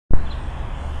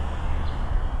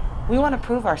We want to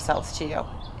prove ourselves to you,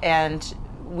 and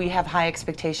we have high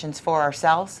expectations for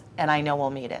ourselves, and I know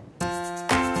we'll meet it.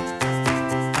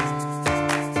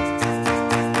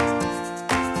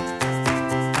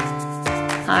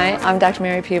 Hi, I'm Dr.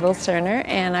 Mary Peebles-Turner,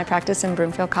 and I practice in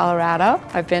Broomfield, Colorado.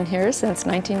 I've been here since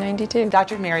 1992.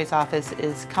 Dr. Mary's office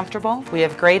is comfortable, we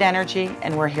have great energy,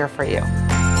 and we're here for you.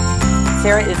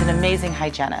 Sarah is an amazing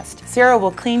hygienist. Sarah will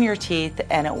clean your teeth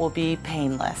and it will be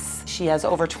painless. She has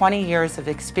over 20 years of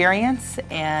experience,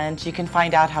 and you can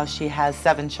find out how she has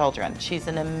 7 children. She's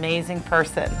an amazing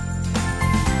person.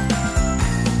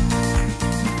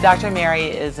 Dr. Mary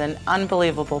is an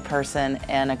unbelievable person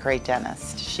and a great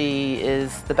dentist. She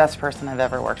is the best person I've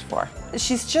ever worked for.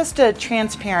 She's just a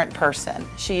transparent person.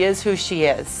 She is who she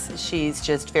is. She's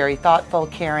just very thoughtful,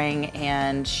 caring,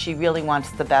 and she really wants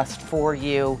the best for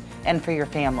you and for your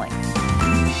family.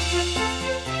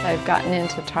 I've gotten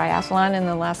into triathlon in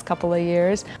the last couple of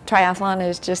years. Triathlon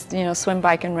is just, swim,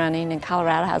 bike, and running, and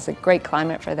Colorado has a great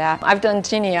climate for that. I've done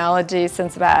genealogy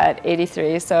since about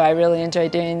 '83, so I really enjoy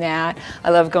doing that. I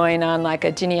love going on like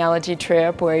a genealogy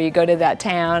trip where you go to that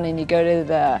town and you go to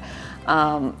the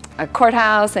a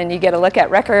courthouse and you get a look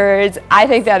at records. I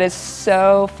think that is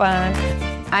so fun.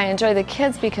 I enjoy the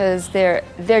kids because they're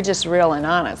just real and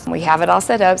honest. We have it all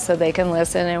set up so they can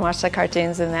listen and watch the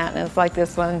cartoons and that, and it's like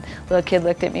this one little kid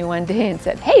looked at me one day and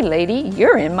said, "Hey lady,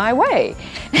 you're in my way."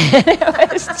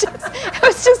 it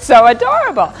was just so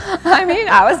adorable. I mean,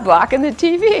 I was blocking the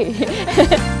TV.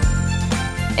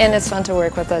 And it's fun to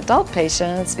work with adult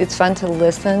patients. It's fun to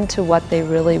listen to what they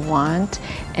really want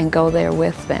and go there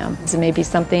with them. So maybe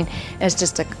something as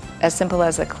just as simple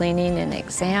as a cleaning and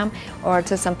exam, or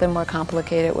to something more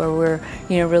complicated where we're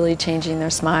really changing their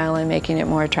smile and making it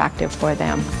more attractive for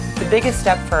them. The biggest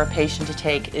step for a patient to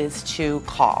take is to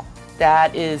call.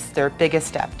 That is their biggest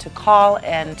step, to call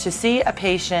and to see a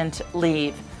patient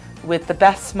leave with the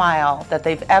best smile that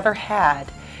they've ever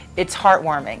had. It's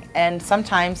heartwarming, and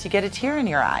sometimes you get a tear in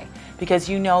your eye because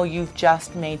you know you've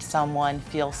just made someone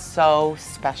feel so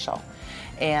special.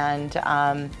 And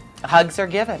hugs are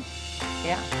given.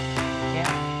 Yeah.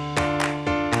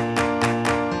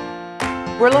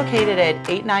 We're located at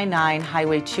 899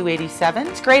 Highway 287.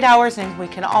 It's great hours and we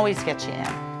can always get you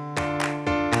in.